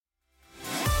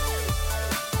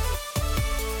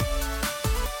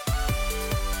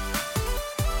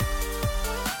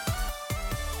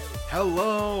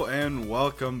Hello and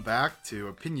welcome back to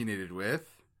Opinionated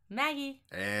with Maggie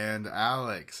and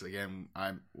Alex. Again,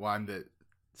 I'm the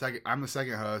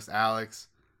second host, Alex.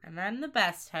 and I'm the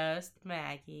best host,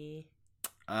 Maggie.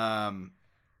 I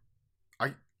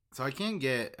can't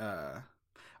get I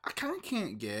kind of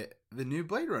can't get the new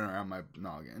Blade Runner on my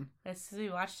noggin. It's 'cause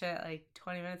we watched it like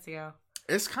 20 minutes ago.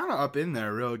 It's kind of up in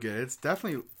there real good. It's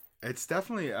definitely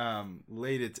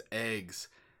laid its eggs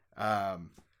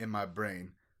in my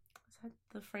brain. Is that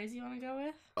the phrase you want to go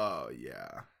with? Oh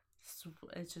yeah.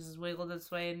 It's just wiggled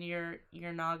its way into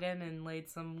your noggin and laid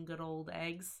some good old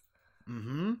eggs.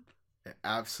 Mm-hmm. It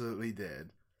absolutely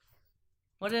did.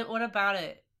 What about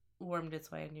it wormed its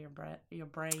way into your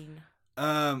brain?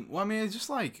 Well, I mean, it's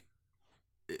just like,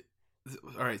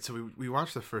 all right. So we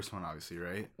watched the first one, obviously,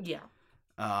 right? Yeah.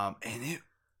 And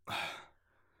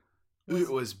it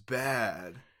was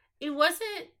bad. It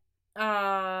wasn't.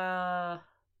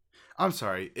 I'm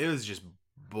sorry. It was just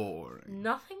boring.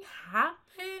 Nothing happened.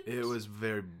 It was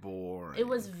very boring. It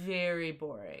was very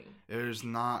boring. There's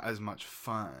not as much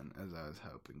fun as I was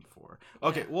hoping for.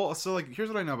 Okay, well, so like, here's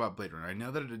what I know about Blade Runner. I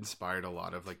know that it inspired a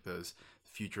lot of like those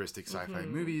futuristic sci-fi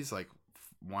movies. Like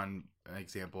one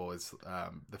example is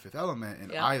The Fifth Element,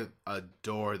 and I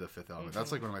adore The Fifth Element.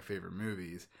 That's like one of my favorite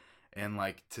movies. And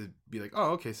like to be like,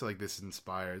 oh, okay, so like this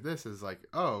inspired this is like,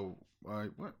 oh,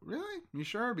 what really? You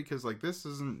sure? Because like this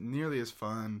isn't nearly as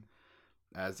fun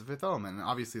as The Fifth Element. And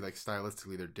obviously, like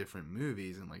stylistically, they're different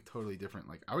movies and like totally different.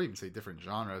 Like I would even say different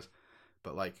genres,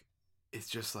 but like it's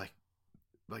just like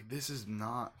this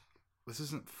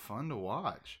isn't fun to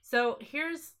watch. So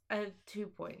here's 2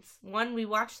 points. One, we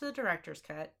watched the director's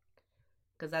cut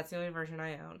because that's the only version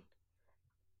I own.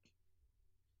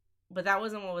 But that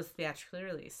wasn't what was theatrically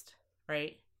released,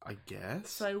 right? I guess.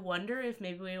 So I wonder if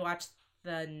maybe we watched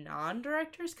the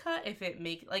non-director's cut, if it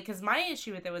make like, because my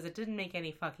issue with it was it didn't make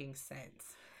any fucking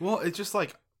sense. Well, it's just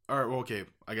like, all right, well, okay,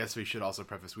 I guess we should also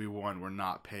preface we're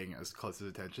not paying as close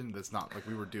attention. That's not like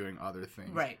we were doing other things,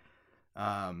 right?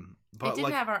 But it didn't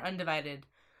like, have our undivided.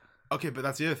 Okay, but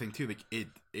that's the other thing too. Like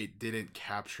it didn't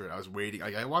capture it. I was waiting.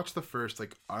 Like I watched the first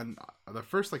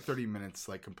 30 minutes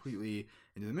like completely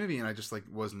into the movie, and I just like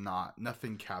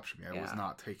nothing captured me. I was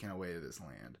not taken away to this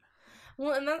land.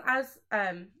 Well, and then I was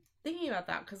thinking about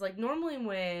that because like normally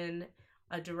when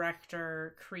a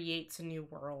director creates a new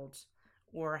world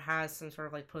or has some sort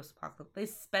of like post-apocalypse, they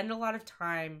spend a lot of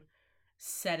time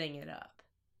setting it up.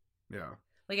 Yeah.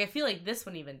 Like I feel like this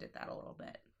one even did that a little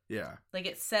bit. Yeah. Like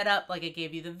it set up, like it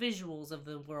gave you the visuals of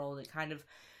the world. It kind of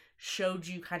showed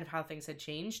you kind of how things had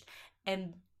changed.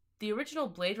 And the original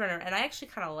Blade Runner, and I actually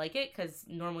kind of like it because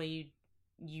normally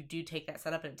you do take that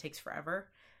setup and it takes forever.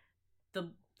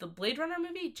 The Blade Runner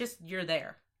movie, just you're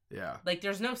there. Yeah. Like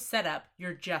there's no setup.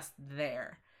 You're just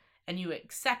there. And you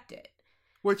accept it.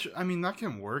 Which, I mean, that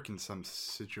can work in some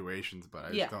situations, but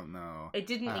I just don't know. It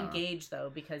didn't engage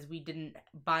though because we didn't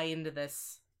buy into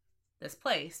this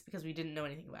place because we didn't know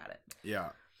anything about it.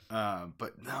 Yeah.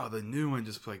 But no, the new one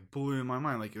just like blew my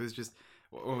mind. Like it was just,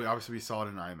 well, obviously we saw it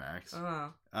in IMAX.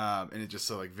 And it just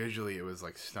so like visually it was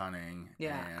like stunning.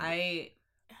 Yeah. And I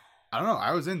don't know.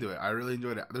 I was into it. I really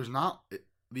enjoyed it.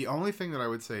 The only thing that I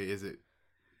would say is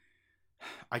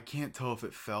I can't tell if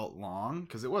it felt long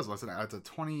because it was less than, it's a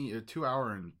 2 hour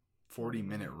and 40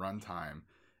 minute runtime.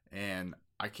 And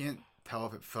I can't tell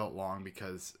if it felt long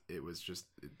because it was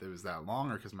that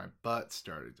long or because my butt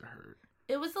started to hurt.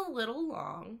 It was a little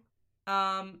long.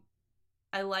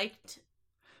 I liked,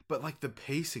 but like the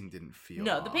pacing didn't feel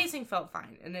no off. The pacing felt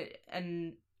fine,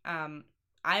 and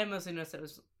I mostly noticed it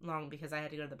was long because I had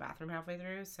to go to the bathroom halfway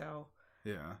through, so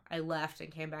yeah, I left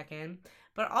and came back in.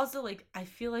 But also, like, I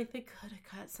feel like they could have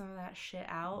cut some of that shit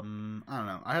out. I don't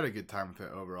know. I had a good time with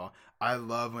it overall. I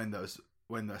love when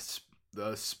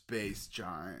the space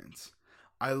giants.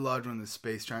 I loved when the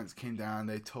space giants came down.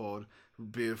 They told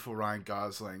beautiful Ryan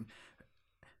Gosling,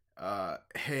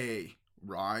 "Hey,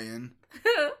 Ryan."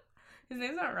 His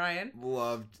name's not Ryan.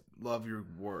 Love your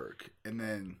work. And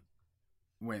then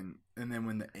when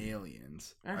the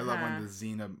aliens, I love when the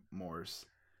Xenomorphs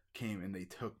came and they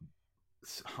took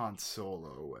Han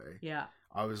Solo away. Yeah.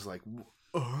 I was like,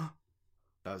 that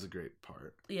was a great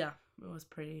part. Yeah, it was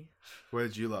pretty. What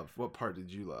did you love? What part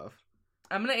did you love?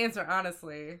 I'm going to answer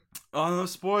honestly. Oh, no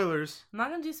spoilers. I'm not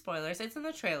going to do spoilers. It's in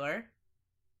the trailer.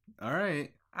 All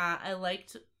right. I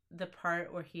liked the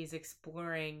part where he's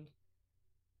exploring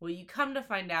what you come to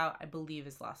find out, I believe,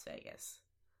 is Las Vegas.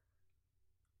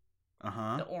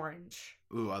 Uh-huh. The orange.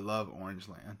 Ooh, I love Orange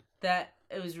Land.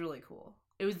 It was really cool.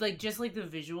 It was like just like the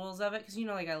visuals of it, because you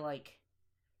know, like I like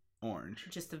orange.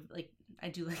 Just to like, I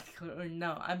do like, or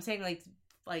no, I'm saying like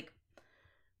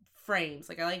frames.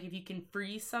 Like, I like if you can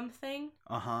freeze something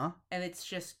and it's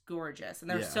just gorgeous. And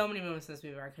there's so many moments in this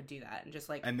movie where I could do that and just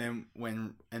like. And then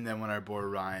when our boy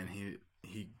Ryan,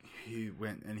 he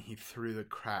went and he threw the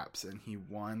craps and he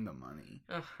won the money.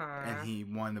 And he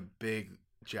won the big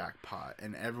jackpot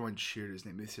and everyone cheered his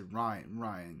name. They said,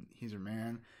 Ryan, he's our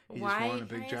man. He just won a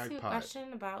big jackpot. Can I ask you a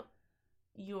question about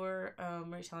your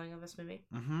retelling of this movie?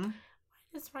 Mm-hmm.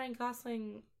 Why is Ryan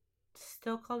Gosling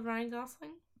still called Ryan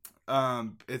Gosling?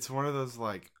 It's one of those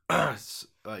like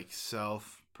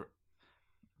self.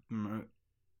 So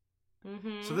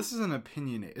this is an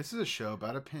opinion. This is a show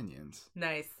about opinions.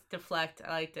 Nice. Deflect.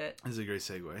 I liked it. This is a great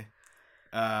segue.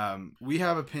 We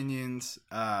have opinions,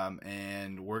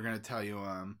 and we're gonna tell you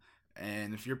them.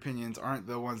 And if your opinions aren't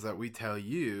the ones that we tell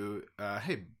you,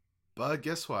 hey, bud,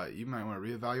 guess what? You might want to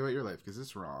reevaluate your life because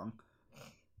it's wrong.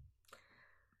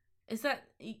 Is that?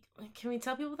 Can we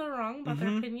tell people they're wrong about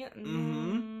their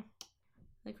opinion?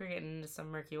 I think we're getting into some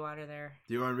murky water there.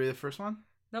 Do you want to read the first one?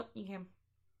 Nope, you can.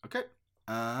 Okay.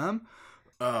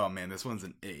 Oh man, this one's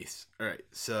an ace. All right,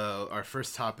 so our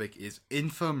first topic is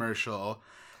infomercial,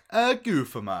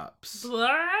 goof 'em ups.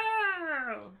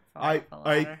 My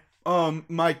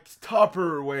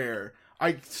Tupperware.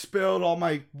 I spilled all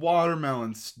my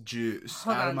watermelon juice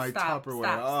out of my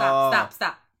Tupperware.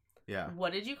 Stop. Yeah.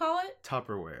 What did you call it?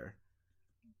 Tupperware.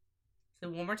 So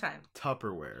one more time.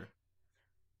 Tupperware.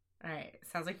 All right.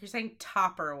 Sounds like you're saying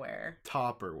Topperware.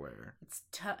 Topperware.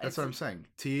 That's what I'm saying.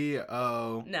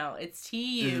 T-O. No, it's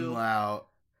T-U. Inlout.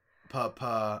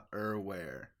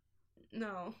 Papa-erware.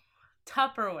 No.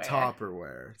 Tupperware.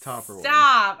 Topperware.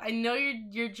 Stop. I know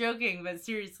you're joking, but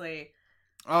seriously.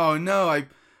 Oh, no.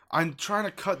 I'm trying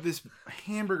to cut this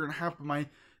hamburger in half, but my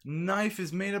knife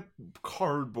is made of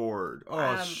cardboard.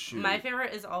 Oh, shoot. My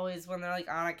favorite is always when they're, like,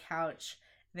 on a couch.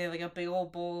 They have, like, a big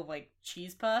old bowl of, like,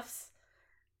 cheese puffs.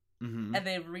 Mm-hmm. And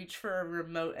they reach for a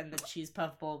remote and the cheese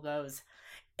puff bowl goes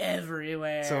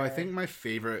everywhere. So I think my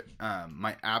favorite,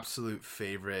 my absolute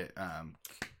favorite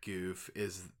goof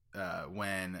is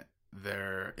when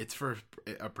it's for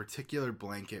a particular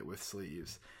blanket with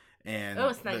sleeves. And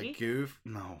Snuggie? The goof,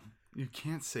 no, you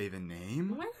can't say the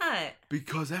name. Why not?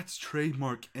 Because that's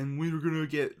trademark and we're gonna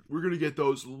get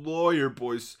those lawyer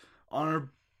boys on our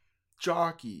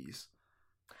jockeys.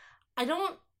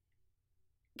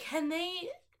 Can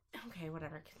they... Okay,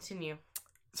 whatever. Continue.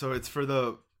 So it's for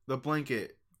the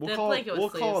blanket. We'll call it the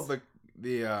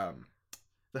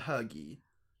Huggy.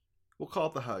 We'll call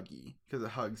it the Huggy because it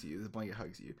hugs you. The blanket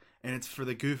hugs you, and it's for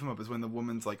the goof 'em up. Is when the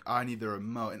woman's like, "I need the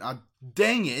remote," and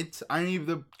dang it, I need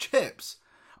the chips.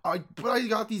 But I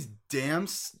got this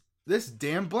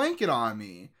damn blanket on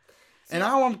me, and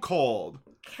now I'm cold.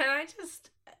 Can I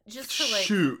just to like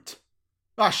shoot?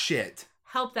 Ah, shit.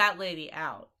 Help that lady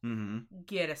out. Mm-hmm.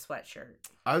 Get a sweatshirt.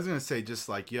 I was gonna say just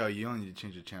like, yo, you only need to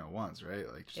change the channel once, right?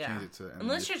 Like, just change it to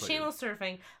unless you're channel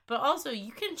surfing, but also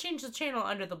you can change the channel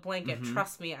under the blanket. Mm-hmm.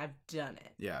 Trust me, I've done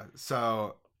it. Yeah.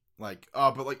 So like,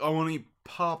 but like, I want to eat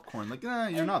popcorn. Like,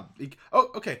 you're not.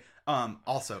 Oh, okay.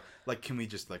 Also, like, can we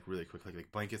just like really quick,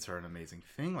 like blankets are an amazing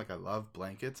thing. Like, I love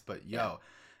blankets, but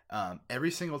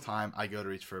every single time I go to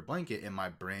reach for a blanket, in my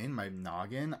brain, my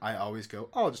noggin, I always go,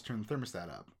 oh, I'll just turn the thermostat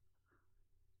up.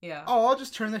 Yeah. Oh, I'll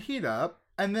just turn the heat up,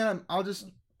 and then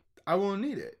I won't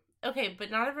need it. Okay,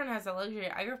 but not everyone has that luxury.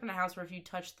 I grew up in a house where if you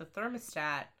touched the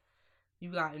thermostat,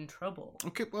 you got in trouble.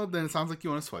 Okay, well then it sounds like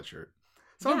you want a sweatshirt.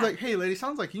 Sounds like, hey lady,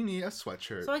 sounds like you need a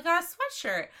sweatshirt. So I got a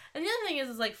sweatshirt. And the other thing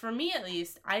is like, for me at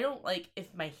least, I don't like,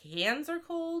 if my hands are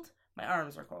cold, my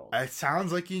arms are cold. It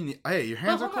sounds like you need, hey, your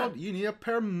hands are cold, you need a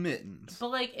pair of mittens. But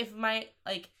like, if my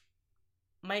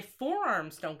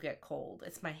forearms don't get cold,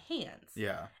 it's my hands.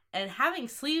 Yeah. And having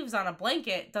sleeves on a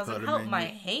blanket doesn't help my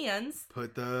hands.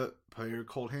 Put your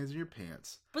cold hands in your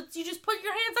pants. But you just put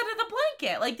your hands under the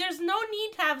blanket. Like, there's no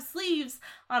need to have sleeves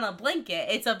on a blanket.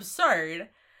 It's absurd.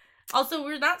 Also,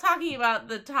 we're not talking about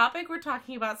the topic. We're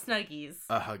talking about Snuggies.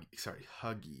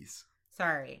 Huggies.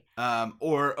 Sorry.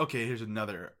 Okay, here's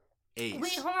another ace.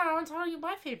 Wait, hold on. I want to tell you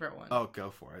my favorite one. Oh, go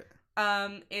for it.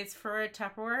 It's for a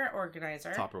Tupperware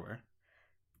organizer.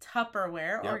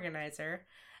 Tupperware organizer.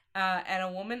 And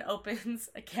a woman opens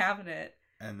a cabinet.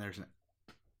 And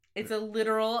it's a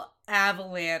literal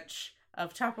avalanche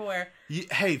of Tupperware.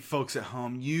 Hey, folks at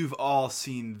home, you've all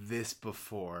seen this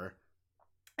before.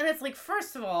 And it's like,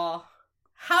 first of all,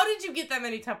 how did you get that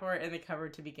many Tupperware in the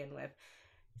cupboard to begin with?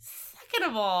 Second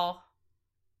of all,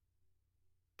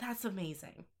 that's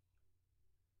amazing.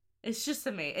 It's just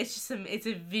amazing. It's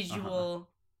a visual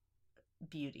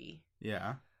beauty.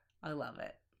 Yeah. I love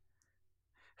it.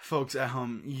 Folks at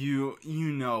home,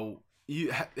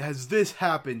 has this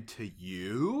happened to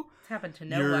you? It's happened to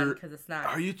no one because it's not.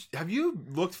 Have you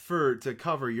looked to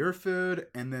cover your food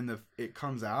and then it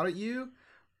comes out at you?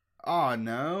 Oh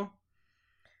no.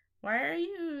 Why are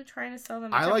you trying to sell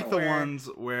them? I like the ones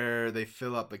where they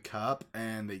fill up the cup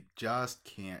and they just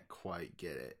can't quite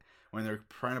get it when they're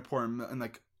trying to pour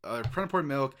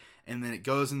milk and then it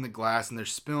goes in the glass and they're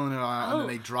spilling it on and then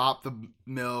they drop the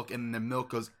milk and the milk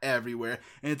goes everywhere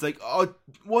and it's like, oh,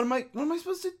 what am I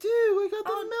supposed to do? I got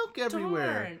the milk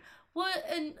everywhere. Darn. Well,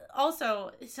 and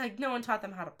also it's like no one taught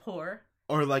them how to pour.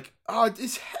 Or like, oh,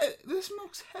 this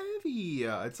milk's heavy.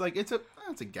 It's like it's a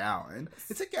gallon.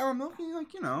 It's a gallon milk. And you're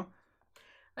like,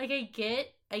 Like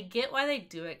I get why they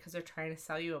do it because they're trying to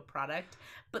sell you a product,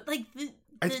 but like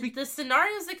the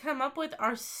scenarios they come up with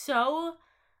are so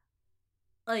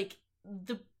like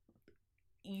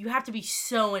you have to be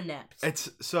so inept.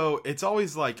 It's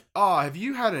always like, oh, have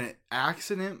you had an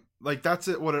accident? Like that's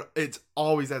it. It's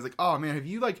always as like, oh man, have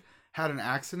you like had an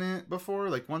accident before?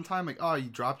 Like one time, like, oh, you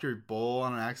dropped your bowl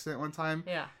on an accident one time?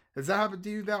 Yeah. Has that happened to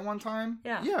you that one time?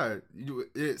 Yeah. Yeah.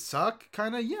 It sucked?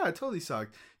 Kind of? Yeah, it totally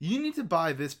sucked. You need to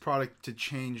buy this product to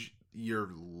change your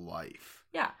life.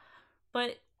 Yeah.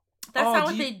 But that's not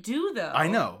what they do, though. I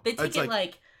know. They take it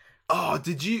like... Oh,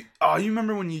 you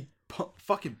remember when you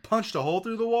fucking punched a hole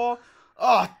through the wall?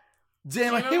 Oh,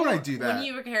 damn, I hate when I do that. When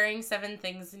you were carrying 7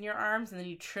 things in your arms and then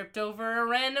you tripped over a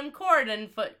random cord and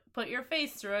put your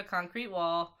face through a concrete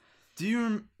wall. Do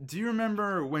you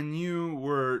remember when you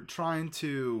were trying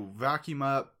to vacuum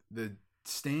up the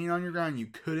stain on your ground and you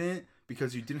couldn't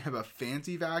because you didn't have a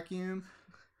fancy vacuum?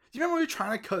 Do you remember when you were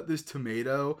trying to cut this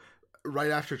tomato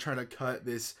right after trying to cut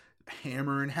this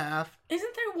hammer in half?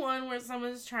 Isn't there one where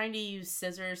someone's trying to use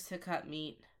scissors to cut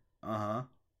meat? Uh-huh.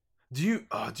 Do you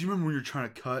remember when you're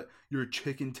trying to cut your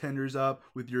chicken tenders up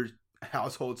with your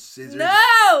household scissors?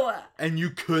 No! And you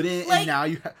couldn't, and now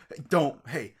you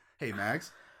Hey,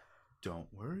 Max, don't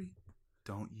worry.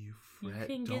 Don't you fret.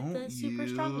 You can get the super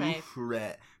strong knife.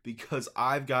 Fret, because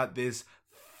I've got this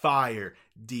fire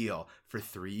deal for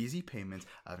 3 easy payments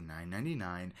of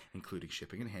 $9.99, including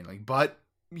shipping and handling. But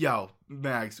yo,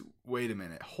 Max, wait a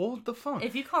minute. Hold the phone.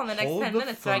 If you call in the next 10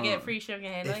 minutes, do I get free shipping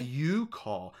and handling? If you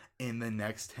call in the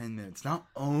next 10 minutes, not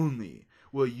only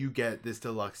will you get this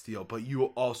deluxe deal, but you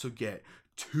will also get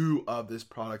 2 of this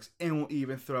products, and we'll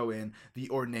even throw in the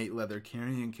ornate leather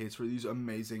carrying case for these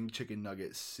amazing chicken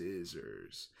nugget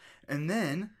scissors. And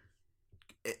then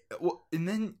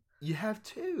you have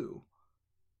 2.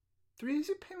 3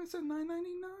 easy payments of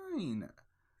 $9.99.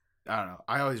 I don't know.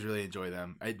 I always really enjoy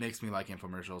them. It makes me like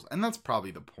infomercials, and that's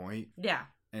probably the point. Yeah.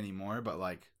 Anymore, but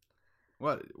like,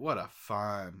 what a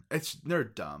fun! They're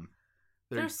dumb.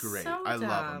 They're great. So I dumb.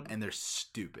 love them, and they're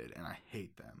stupid, and I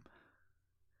hate them.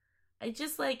 I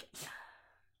just like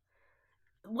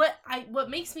what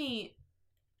makes me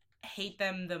hate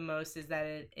them the most is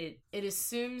that it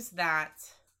assumes that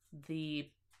the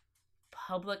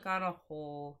public on a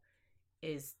whole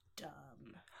is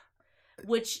dumb,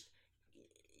 which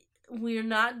we're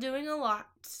not doing a lot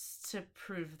to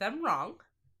prove them wrong.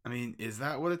 I mean, is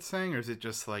that what it's saying, or is it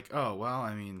just like, oh well,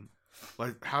 I mean,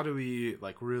 like, how do we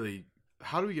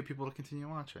get people to continue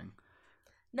watching?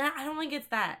 No, I don't think it's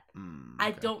that. Okay.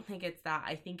 I don't think it's that.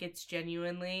 I think it's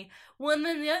genuinely... Well, and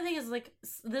then the other thing is, like,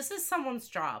 this is someone's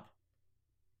job.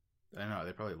 I know,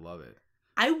 they probably love it.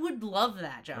 I would love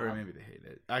that job. Or maybe they hate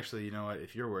it. Actually, you know what?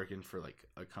 If you're working for, like,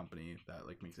 a company that,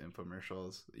 like, makes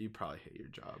infomercials, you probably hate your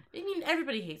job. I mean,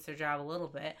 everybody hates their job a little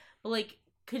bit. But, like,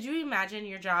 could you imagine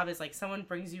your job is, like, someone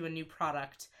brings you a new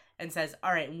product and says,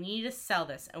 all right, we need to sell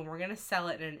this, and we're going to sell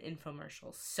it in an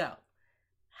infomercial. So,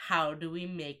 how do we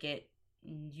make it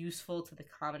useful to the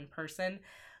common person?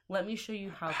 Let me show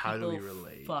you how people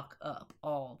fuck up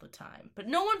all the time. But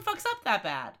no one fucks up that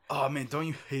bad. Oh man, don't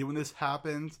you hate when this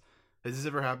happens? Has this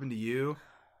ever happened to you?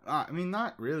 I mean,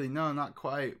 not really. No, not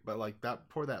quite. But like that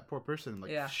poor person.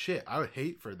 Like, yeah. Shit, I would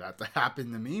hate for that to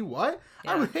happen to me. What?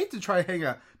 Yeah. I would hate to try to hang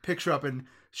a picture up and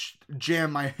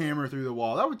jam my hammer through the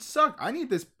wall. That would suck. I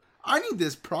need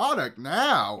this product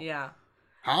now. Yeah.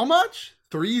 How much?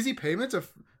 3 easy payments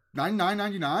of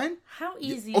 $99.99? How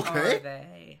easy are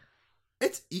they?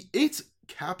 It's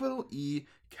capital E,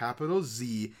 capital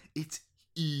Z. It's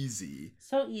easy.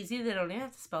 So easy they don't even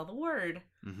have to spell the word.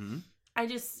 Mm-hmm.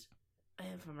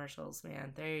 Infomercials,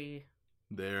 man.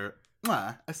 They're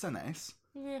so nice.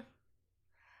 Yeah.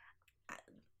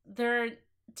 They're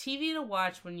TV to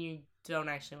watch when you don't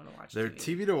actually want to watch They're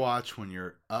TV. TV to watch when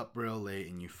you're up real late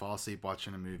and you fall asleep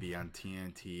watching a movie on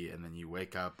TNT, and then you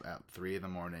wake up at 3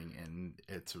 a.m. and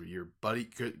it's your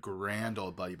grand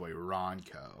old buddy boy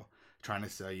Ronco trying to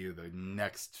sell you the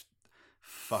next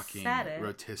fucking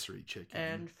rotisserie chicken.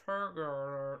 And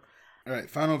forget. All right,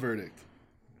 final verdict.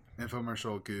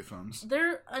 Infomercial goofums.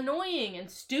 They're annoying and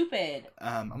stupid.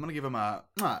 I'm gonna give them a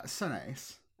so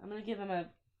nice. I'm gonna give them a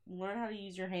learn how to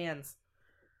use your hands.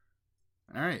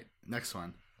 All right, next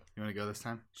one. You want to go this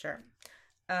time? Sure.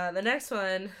 The next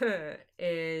one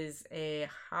is a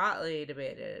hotly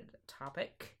debated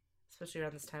topic, especially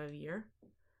around this time of year.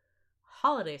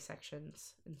 Holiday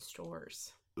sections in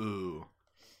stores. Ooh.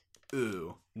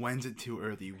 When's it too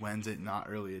early? When's it not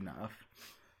early enough?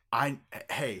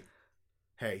 Hey.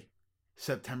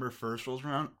 September 1st rolls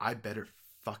around. I better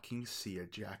fucking see a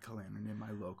jack-o'-lantern in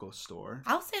my local store.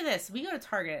 I'll say this. We go to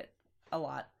Target a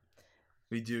lot.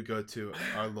 We do go to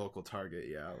our local Target,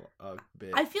 yeah, a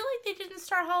bit. I feel like they didn't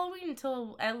start Halloween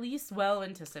until at least well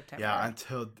into September. Yeah,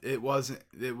 until it wasn't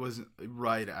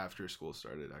right after school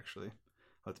started, actually.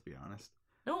 Let's be honest.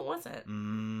 No, it wasn't.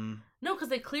 No, because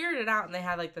they cleared it out and they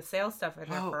had like the sale stuff in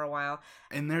there for a while.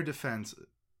 In their defense,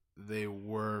 they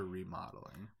were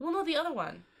remodeling. Well, no, the other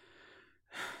one.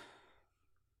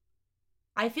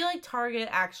 I feel like Target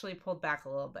actually pulled back a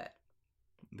little bit.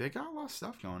 They got a lot of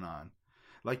stuff going on.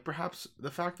 Like perhaps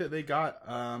the fact that they got,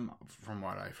 from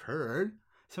what I've heard,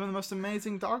 some of the most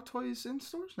amazing dog toys in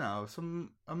stores now. Some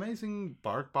amazing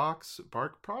bark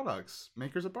products,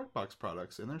 makers of BarkBox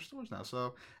products in their stores now.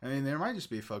 So, I mean, there might just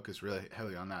be focused really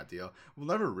heavily on that deal. We'll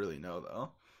never really know,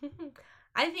 though.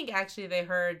 I think actually they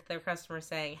heard their customers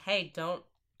saying, hey, don't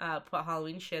put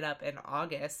Halloween shit up in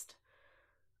August.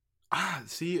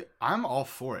 See, I'm all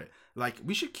for it. Like,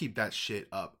 we should keep that shit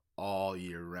up all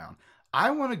year round.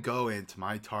 I want to go into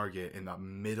my Target in the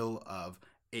middle of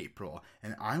April,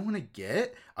 and I want to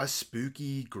get a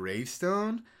spooky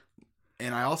gravestone,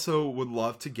 and I also would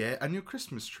love to get a new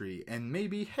Christmas tree, and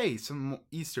maybe, hey, some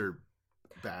Easter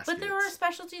baskets. But there are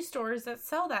specialty stores that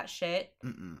sell that shit.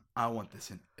 I want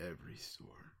this in every store.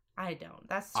 I don't.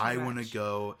 That's too much. I want to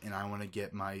go, and I want to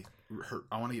get my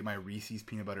Reese's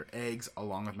peanut butter eggs,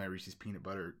 along with my Reese's peanut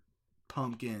butter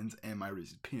pumpkins, and my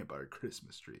Reese's peanut butter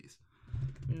Christmas trees.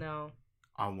 No.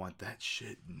 I want that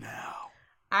shit now.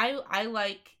 I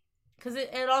like, because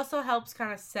it also helps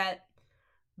kind of set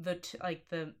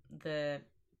the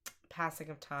passing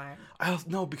of time.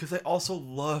 Because I also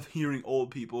love hearing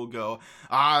old people go,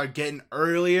 getting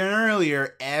earlier and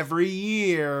earlier every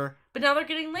year. But now they're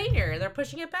getting later. They're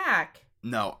pushing it back.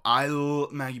 No,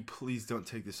 Maggie, please don't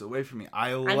take this away from me.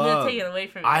 I'm gonna take it away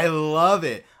from you. I love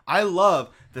it. I love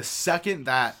the second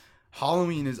that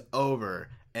Halloween is over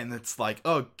and it's like,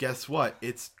 oh, guess what?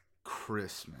 It's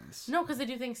Christmas. No, because they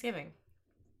do Thanksgiving.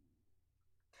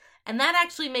 And that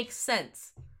actually makes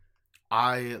sense.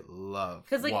 I love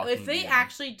because like if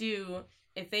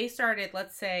they started,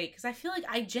 let's say, because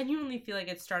I genuinely feel like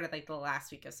it started like the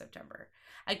last week of September.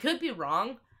 I could be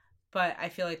wrong, but I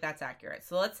feel like that's accurate.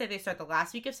 So let's say they start the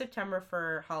last week of September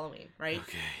for Halloween, right?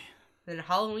 Okay. Then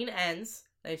Halloween ends.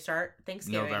 They start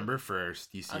Thanksgiving. November 1st,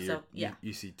 you see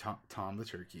you see Tom the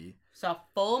turkey. So a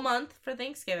full month for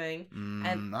Thanksgiving.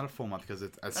 And not a full month, because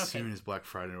it's soon as Black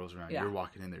Friday rolls around, you're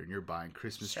walking in there and you're buying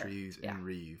Christmas trees and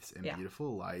wreaths and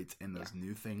beautiful lights and those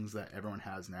new things that everyone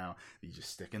has now that you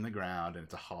just stick in the ground and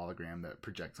it's a hologram that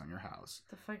projects on your house.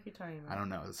 What the fuck are you talking about? I don't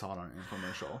know. It's all on an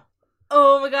infomercial.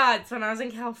 Oh my god! So when I was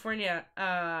in California,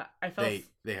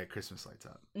 they had Christmas lights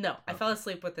up. No, I fell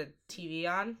asleep with the TV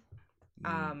on.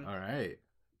 All right,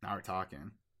 now we're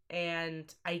talking. And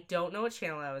I don't know what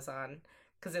channel I was on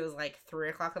because it was like 3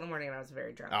 o'clock in the morning and I was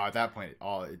very drunk. Oh, at that point,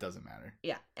 it doesn't matter.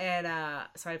 Yeah, and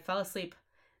so I fell asleep.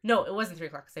 No, it wasn't 3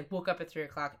 o'clock because I woke up at 3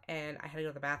 o'clock and I had to go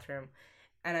to the bathroom.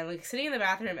 And I'm like sitting in the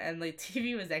bathroom and like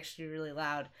TV was actually really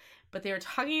loud, but they were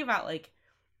talking about like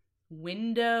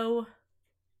window.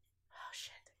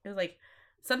 It was like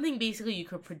something basically you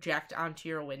could project onto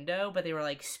your window, but they were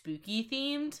like spooky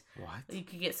themed. What? You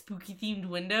could get spooky themed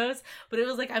windows. But it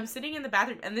was like I'm sitting in the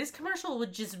bathroom and this commercial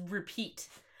would just repeat.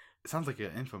 It sounds like an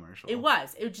infomercial. It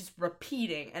was just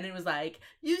repeating. And it was like,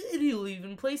 it'll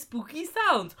even play spooky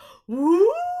sounds.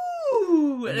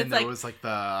 Woo! And then there was like the...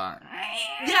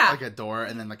 Yeah. Like a door,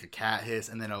 and then like a cat hiss,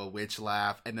 and then a witch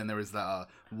laugh, and then there was the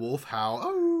wolf howl.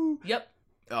 Oh! Yep.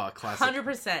 Oh, classic.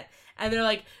 100%. And they're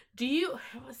like, it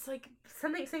was like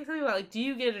saying something about like, do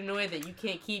you get annoyed that you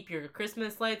can't keep your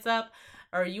Christmas lights up?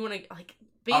 Or you want to, like,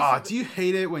 basically... do you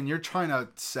hate it when you're trying to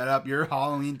set up your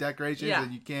Halloween decorations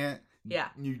and you can't? Yeah.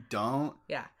 You don't?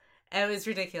 Yeah. And it was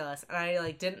ridiculous. And I,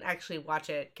 like, didn't actually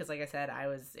watch it because, like I said,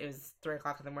 it was 3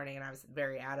 o'clock in the morning and I was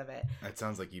very out of it. That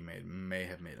sounds like you may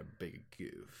have made a big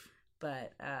goof.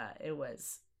 But it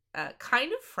was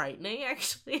kind of frightening,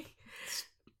 actually.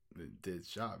 It did its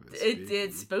job.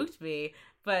 It spooked me.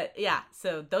 But yeah,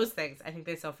 so those things I think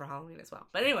they sell for Halloween as well.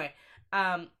 But anyway,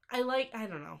 I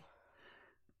don't know.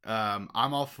 I'm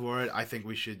all for it. I think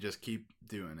we should just keep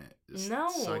doing it. Just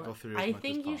cycle through as I much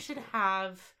think as you should possible.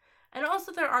 have, and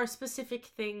also there are specific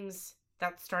things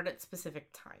that start at specific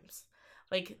times.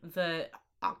 Like the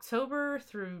October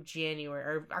through January,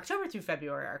 or October through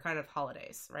February are kind of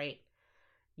holidays, right?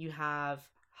 You have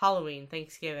Halloween,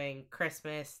 Thanksgiving,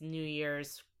 Christmas, New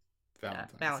Year's,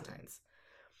 Valentine's.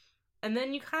 And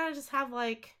then you kind of just have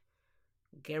like,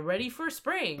 get ready for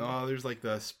spring. Oh, there's like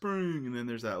the spring, and then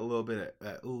there's that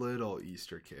little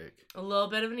Easter kick. A little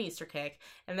bit of an Easter kick,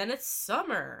 and then it's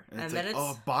summer, and then like,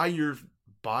 it's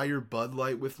buy your Bud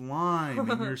Light with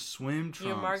lime and your swim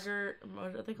trunks.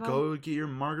 What are they called? Go get your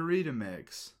margarita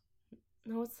mix.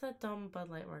 No, what's that dumb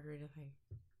Bud Light margarita thing?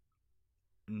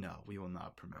 No, we will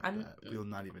not promote that. We will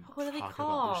not even what are they talk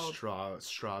called? about their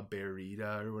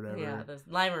strawberryta or whatever. Yeah, the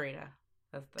Limerita.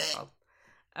 That's what they're called.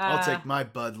 I'll take my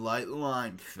Bud Light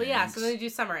lime. Thanks. But yeah, so they do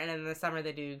summer, and in the summer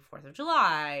they do 4th of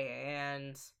July,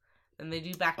 and then they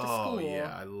do back to school. Oh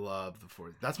yeah, I love the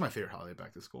 4th. That's my favorite holiday,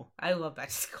 back to school. I love back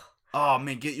to school. Oh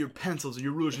man, get your pencils,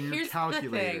 your rulers, and your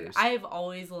calculators. The thing. I've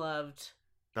always loved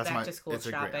back to school it's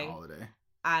shopping. a great holiday.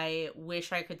 I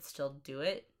wish I could still do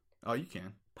it. Oh, you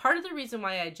can. Part of the reason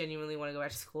why I genuinely want to go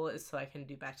back to school is so I can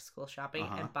do back to school shopping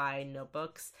and buy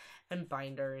notebooks and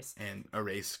binders and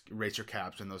eraser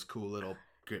caps and those cool little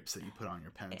grips that you put on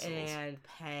your pencils and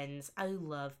pens. I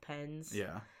love pens.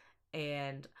 Yeah.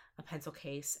 And a pencil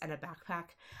case and a backpack.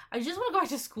 I just want to go back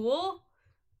to school.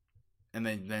 And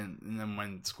then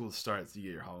when school starts, you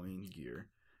get your Halloween gear.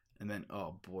 And then,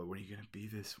 oh boy, what are you gonna be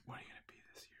this year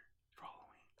for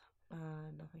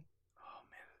Halloween? Nothing. Oh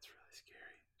man, that's really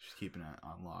scary. She's keeping it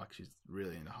on lock. She's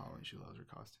really into Halloween. She loves her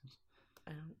costumes.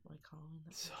 I don't like Halloween.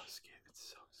 It's so scary. It's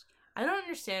so scary. I don't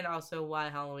understand also why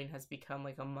Halloween has become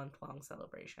like a month-long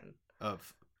celebration.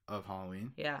 Of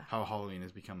Halloween? Yeah. How Halloween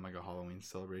has become like a Halloween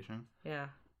celebration? Yeah.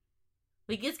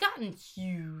 Like, it's gotten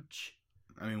huge.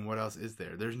 I mean, what else is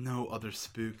there? There's no other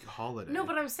spook holiday. No,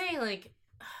 but I'm saying, like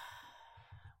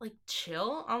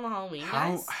chill on the Halloween,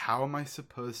 guys. How am I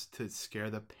supposed to scare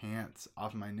the pants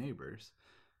off my neighbors?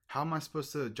 How am I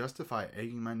supposed to justify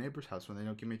egging my neighbor's house when they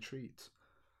don't give me treats?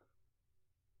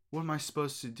 What am I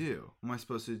supposed to do? What am I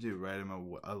supposed to do? Write them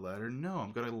a letter? No,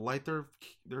 I'm gonna light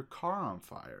their car on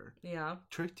fire. Yeah.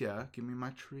 Tricked ya. Give me my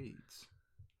treats.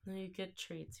 No, you get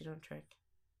treats. You don't trick.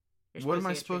 What am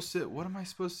I supposed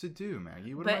to do,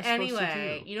 Maggie? What am I supposed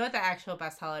to do? You know what the actual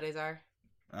best holidays are?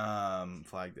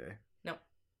 Flag Day. No.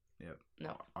 Yep.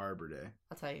 No. Arbor Day.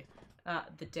 I'll tell you.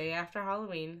 The day after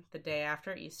Halloween, the day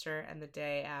after Easter, and the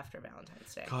day after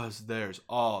Valentine's Day. 'Cause there's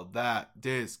all that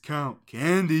discount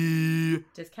candy.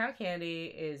 Discount candy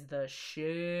is the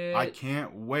shit. I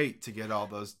can't wait to get all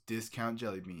those discount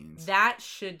jelly beans. That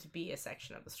should be a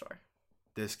section of the store.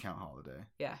 Discount holiday.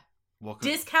 Yeah. Welcome.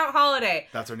 Discount holiday.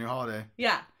 That's our new holiday.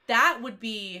 Yeah. That would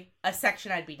be a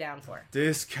section I'd be down for.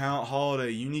 Discount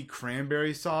holiday. You need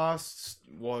cranberry sauce?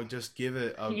 Well, just give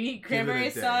it a... You need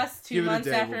cranberry sauce 2 months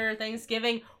after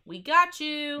Thanksgiving? We got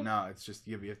you. No, it's just...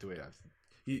 You have to wait.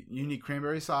 You need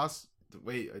cranberry sauce?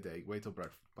 Wait a day. Wait till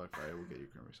Black Friday. We'll get you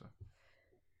cranberry sauce.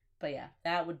 But yeah,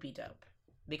 that would be dope.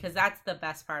 Because that's the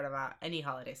best part about any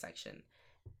holiday section.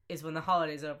 Is when the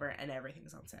holiday's over and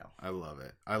everything's on sale. I love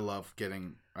it.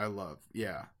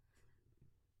 Yeah.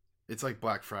 It's like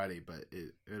Black Friday, but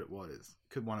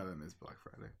one of them is Black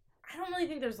Friday. I don't really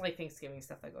think there's like Thanksgiving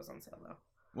stuff that goes on sale though.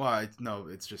 Well,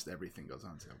 it's just everything goes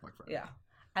on sale Black Friday. Yeah.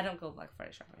 I don't go Black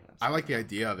Friday shopping though. I like the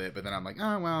idea of it, but then I'm like,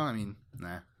 oh well, I mean,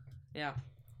 nah. Yeah.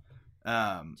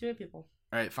 Too many people.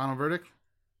 All right, final verdict.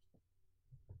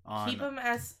 Keep them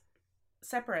as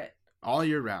separate. All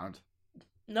year round.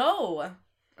 No.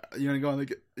 You want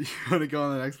to go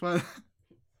on the next one?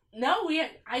 No,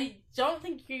 I don't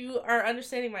think you are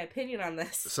understanding my opinion on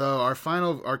this. So our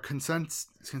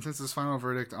consensus final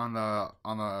verdict on the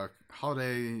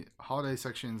holiday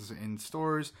sections in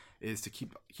stores is to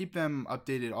keep them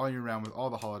updated all year round with all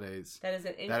the holidays. That is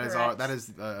an incorrect. That is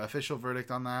the official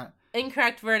verdict on that.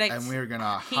 Incorrect verdict. And we're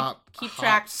gonna keep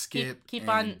track, skip, keep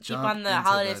on the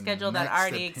holiday schedule that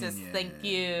already exists. Thank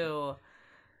you.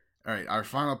 All right, our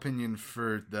final opinion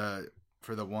for the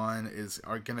one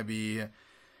are gonna be.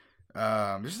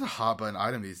 This is a hot button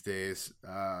item these days.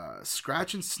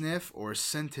 Scratch and sniff or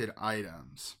scented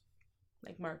items.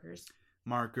 Like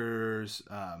markers,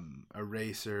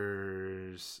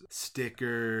 erasers,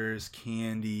 stickers,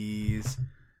 candies.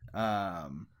 I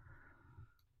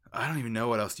don't even know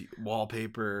what else.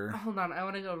 Wallpaper. Hold on, I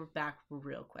want to go back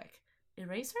real quick.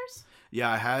 Erasers?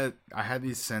 Yeah, I had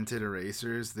these scented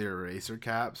erasers. They're eraser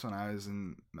caps when I was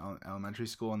in elementary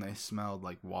school, and they smelled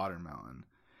like watermelon.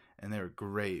 And they were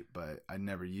great, but I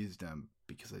never used them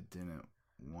because I didn't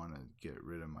want to get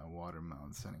rid of my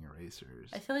watermelon scenting erasers.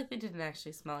 I feel like they didn't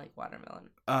actually smell like watermelon.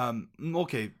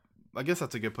 Okay, I guess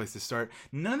that's a good place to start.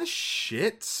 None of the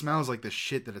shit smells like the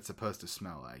shit that it's supposed to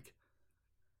smell like.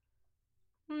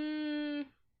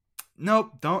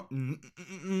 Nope, don't.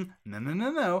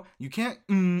 No. You can't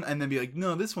and then be like,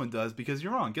 no, this one does, because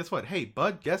you're wrong. Guess what? Hey,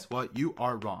 bud, guess what? You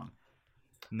are wrong.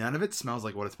 None of it smells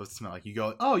like what it's supposed to smell like. You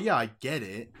go, oh, yeah, I get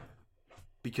it.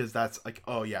 Because that's like,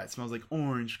 oh, yeah, it smells like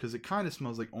orange, because it kind of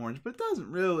smells like orange, but it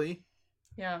doesn't really.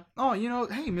 Yeah. Oh,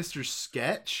 hey, Mr.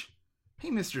 Sketch.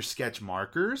 Hey, Mr. Sketch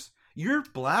Markers. Your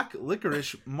black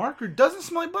licorice marker doesn't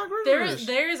smell like black licorice.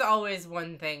 There's always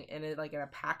one thing in it, like in a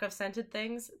pack of scented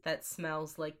things, that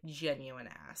smells like genuine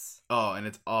ass. Oh, and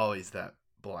it's always that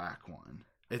black one.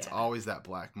 It's always that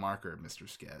black marker, Mr.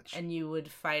 Sketch. And you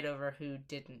would fight over who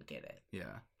didn't get it.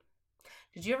 Yeah.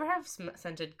 Did you ever have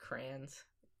scented crayons?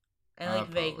 I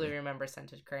vaguely remember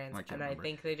scented crayons, I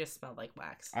think they just smelled like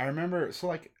wax. I remember, so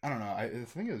like, I don't know, I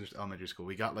think it was just elementary school.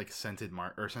 We got like scented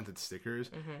scented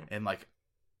stickers, and like,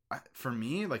 for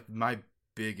me, like my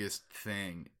biggest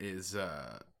thing is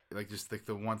like just like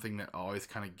the one thing that always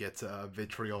kind of gets a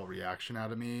vitriol reaction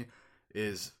out of me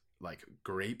is like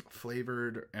grape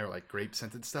flavored or like grape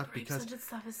scented stuff, because scented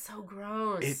stuff is so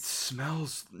gross. It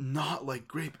smells not like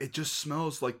grape. It just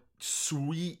smells like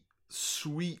sweet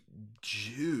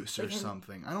juice or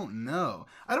something. I don't know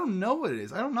what it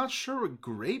is. I'm not sure what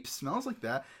grape smells like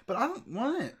that, but I don't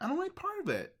want it. I don't like part of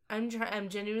it. I'm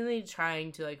genuinely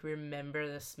trying to like remember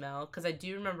the smell, because I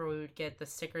do remember we would get the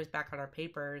stickers back on our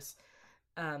papers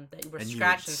that were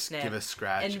scratch and sniff. Give a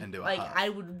scratch and do a like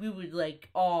huff. we would like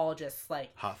all just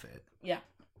like huff it. Yeah.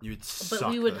 You'd But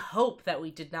we would hope that we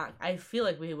did not. I feel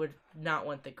like we would not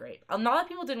want the grape. A lot of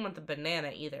people didn't want the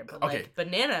banana either, but like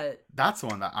banana. That's the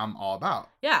one that I'm all about.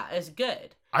 Yeah, it's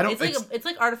good. It's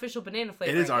like artificial banana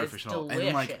flavor. It is artificial, it's delicious.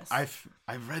 And like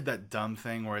I've read that dumb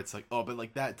thing where it's like, oh, but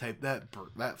like that type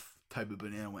of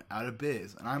banana went out of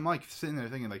biz, and I'm like sitting there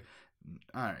thinking like,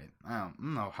 all right, I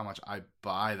don't know how much I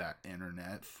buy that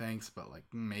internet, thanks, but like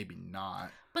maybe not.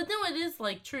 But no, it is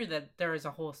like true that there is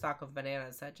a whole stock of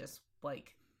bananas that just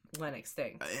like went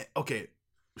extinct. Okay,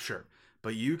 sure.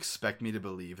 But you expect me to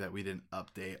believe that we didn't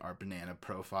update our banana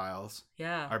profiles?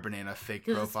 Yeah. Our banana fake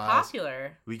profiles? It's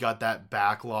popular. We got that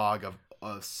backlog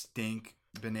of stink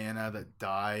banana that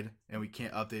died, and we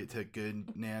can't update it to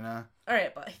good nana. All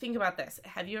right, but think about this.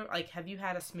 Have you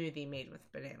had a smoothie made with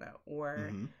banana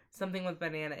or something with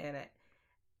banana in it?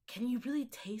 Can you really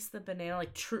taste the banana,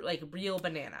 like true, like real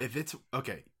banana? If it's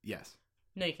okay, yes.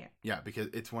 No, you can't. Yeah, because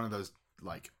it's one of those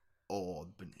like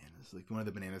old bananas, like one of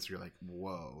the bananas you're like,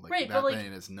 whoa, like right, that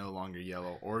banana is no longer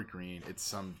yellow or green, it's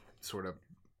some sort of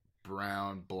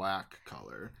brown black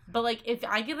color. But like if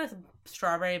I get a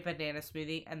strawberry banana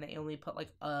smoothie and they only put like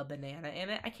a banana in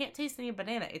it, I can't taste any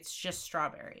banana, it's just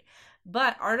strawberry.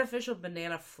 But artificial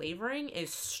banana flavoring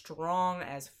is strong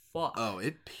as fuck. Oh,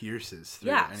 it pierces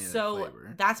through any of the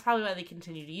flavor. That's probably why they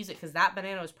continue to use it, because that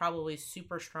banana was probably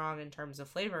super strong in terms of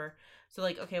flavor. So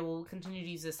like, okay, well, we'll continue to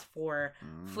use this for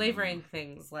flavoring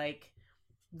things like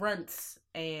runts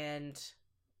and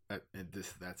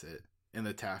that's it. And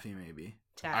the taffy, maybe.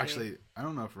 Taffy. Actually, I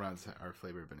don't know if runts are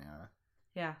flavored banana.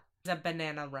 Yeah, it's a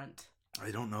banana runt.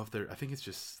 I don't know if they're. I think it's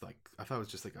just like, I thought it was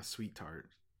just like a sweet tart.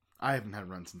 I haven't had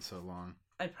runts in so long.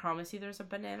 I promise you there's a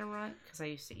banana runt, because I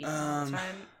used to eat them all the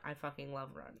time. I fucking love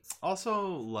runts.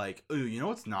 Also, like, ooh, you know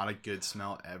what's not a good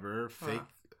smell ever? Fake,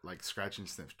 like, scratch and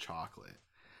sniff chocolate.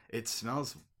 It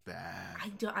smells bad.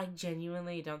 I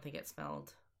genuinely don't think it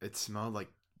smelled. It smelled like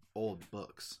old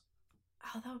books.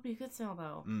 Oh, that would be a good smell,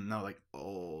 though. No, like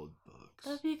old books.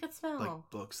 That would be a good smell. Like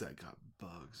books that got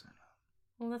bugs in them.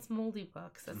 Well, that's moldy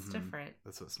books. That's different.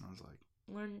 That's what it smells like.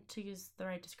 Learn to use the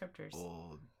right descriptors.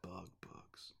 Old bug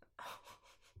books.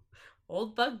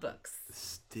 Old bug books.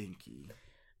 Stinky.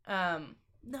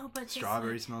 No, but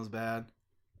strawberry smells bad.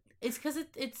 It's because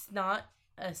it's not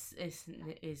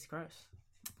it's gross.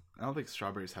 I don't think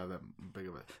strawberries have that big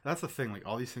of a. That's the thing. Like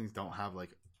all these things don't have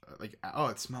like oh,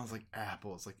 it smells like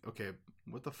apples. Like, okay,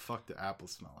 what the fuck do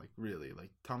apples smell like? Really?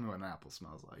 Like, tell me what an apple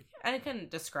smells like. I couldn't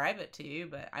describe it to you,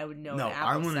 but I would know. No, an apple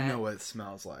I want to know what it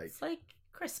smells like. It's like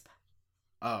crisp.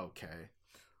 Oh, okay.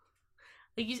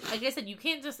 Like I said, you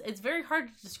can't just. It's very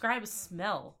hard to describe a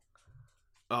smell.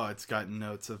 Oh, it's got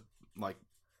notes of like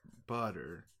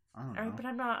butter. I don't know. But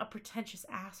I'm not a pretentious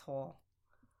asshole.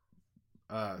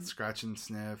 Scratch and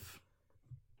sniff.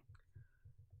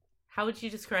 How would you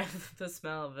describe the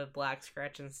smell of a black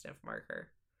scratch and sniff marker?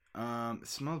 It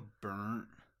smells burnt.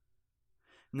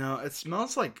 No, it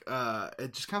smells like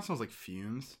it just kind of smells like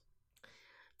fumes.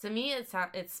 To me,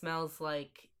 it smells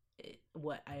like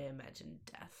what I imagine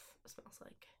death smells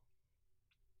like.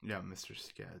 Yeah, Mr.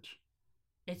 Sketch.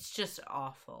 It's just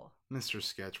awful. Mr.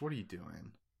 Sketch, what are you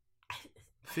doing?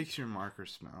 Fix your marker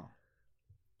smell.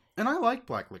 And I like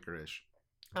black licorice.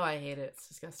 Oh, I hate it. It's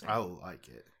disgusting. I like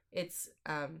it. It's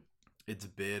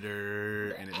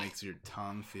bitter, and it makes your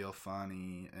tongue feel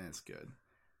funny, and it's good.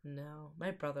 No,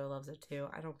 my brother loves it too.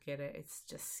 I don't get it. It's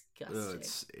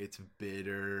disgusting. It's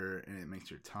bitter, and it makes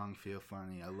your tongue feel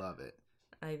funny. I love it.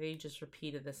 I think you just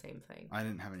repeated the same thing. I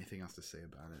didn't have anything else to say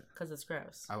about it. Because it's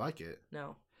gross. I like it.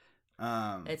 No.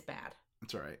 It's bad.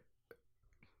 It's alright.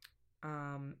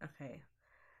 Okay.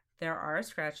 There are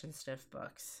scratch and sniff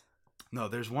books. No,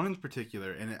 there's one in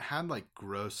particular, and it had, like,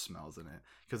 gross smells in it.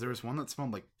 Because there was one that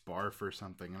smelled like barf or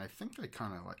something, and I think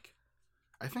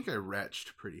I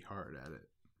retched pretty hard at it.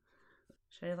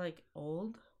 Should I, like,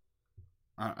 old?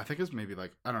 I think it was maybe,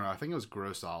 like, I don't know, I think it was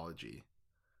Grossology.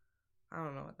 I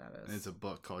don't know what that is. And it's a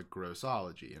book called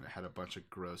Grossology, and it had a bunch of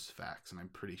gross facts, and I'm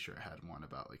pretty sure it had one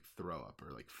about, like, throw up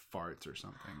or, like, farts or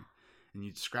something. And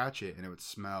you'd scratch it, and it would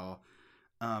smell...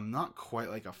 not quite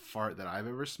like a fart that I've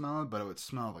ever smelled, but it would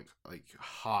smell like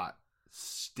hot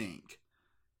stink.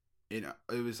 It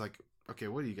was like, okay,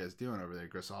 what are you guys doing over there?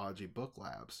 Grossology Book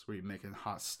Labs, where you're making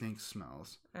hot stink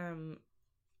smells.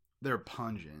 They're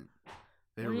pungent.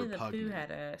 They're repugnant. Winnie the Pooh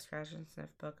had a scratch and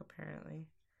sniff book, apparently.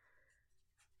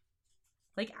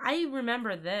 Like, I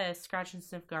remember this, Scratch and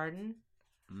Sniff Garden.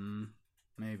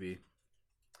 Maybe.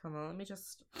 Hold on, let me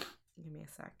just... Give me a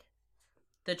sec.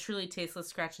 The Truly Tasteless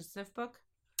Scratch and Sniff book.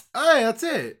 Oh, yeah, that's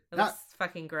it. It looks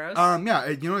fucking gross. Yeah,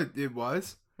 you know what it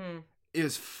was? It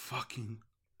was fucking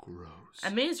gross.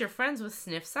 Amaze your friends with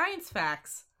Sniff Science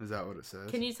Facts. Is that what it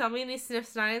says? Can you tell me any Sniff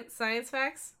Science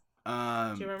Facts? Do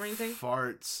you remember anything?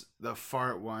 Farts. The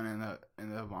fart one and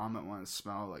the vomit one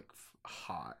smell like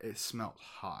hot. It smelled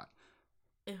hot.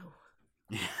 Ew.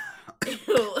 Yeah.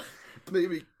 Ew. Made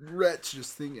me retch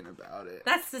just thinking about it.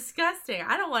 That's disgusting.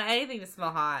 I don't want anything to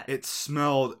smell hot.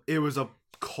 It was a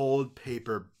cold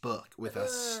paper book with a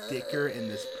sticker and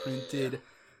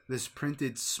this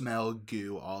printed smell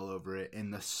goo all over it,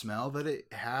 and the smell that it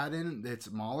had in its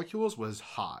molecules was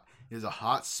hot. It was a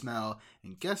hot smell,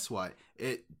 and guess what?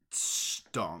 It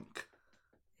stunk.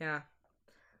 Yeah.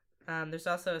 There's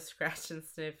also a Scratch and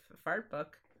Sniff fart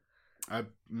book. Let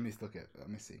me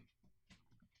see.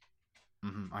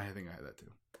 I think I had that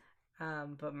too.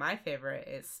 But my favorite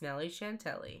is Smelly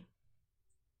Chantilly.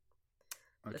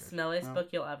 Okay. The smelliest book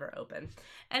you'll ever open.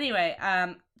 Anyway,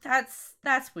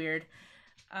 that's weird.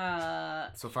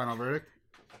 So final verdict?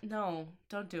 No,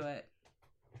 don't do it.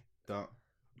 Don't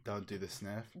do the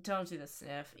sniff. Don't do the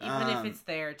sniff. Even if it's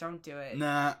there, don't do it.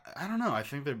 Nah, I don't know. I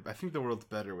think the world's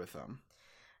better with them.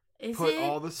 Put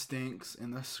all the stinks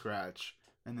in the scratch,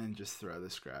 and then just throw the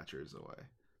scratchers away.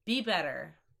 Be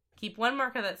better. Keep one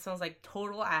marker that smells like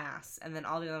total ass, and then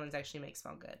all the other ones actually make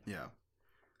smell good. Yeah.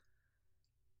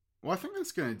 Well, I think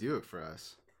that's gonna do it for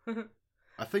us.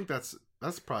 I think that's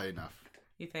probably enough.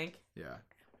 You think? Yeah.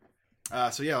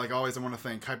 So yeah, like always, I want to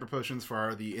thank Hyper Potions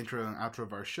for the intro and outro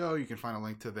of our show. You can find a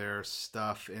link to their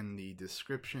stuff in the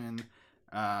description.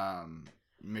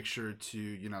 Make sure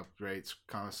to rate,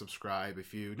 comment, subscribe.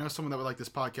 If you know someone that would like this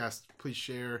podcast, please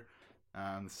share.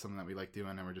 This is something that we like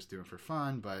doing, and we're just doing for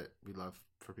fun, but we love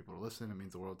for people to listen. It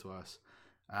means the world to us.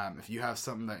 If you have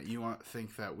something that you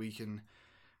think that we can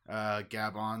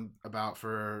gab on about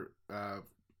for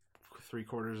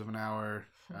 3/4 of an hour,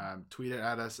 tweet it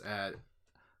at us at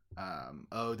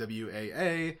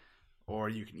OWAA, or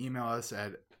you can email us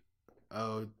at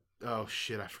I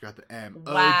forgot the M.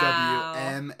 Wow.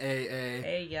 OWMAA.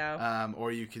 There you go.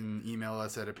 Or you can email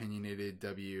us at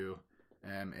opinionatedwmaa.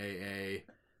 And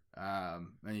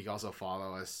you can also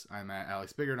follow us. I'm at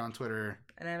Alex Biggert on Twitter.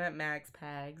 And I'm at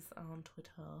MagsPags on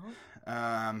Twitter.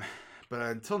 But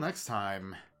until next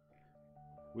time,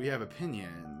 we have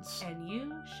opinions. And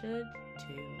you should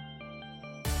too.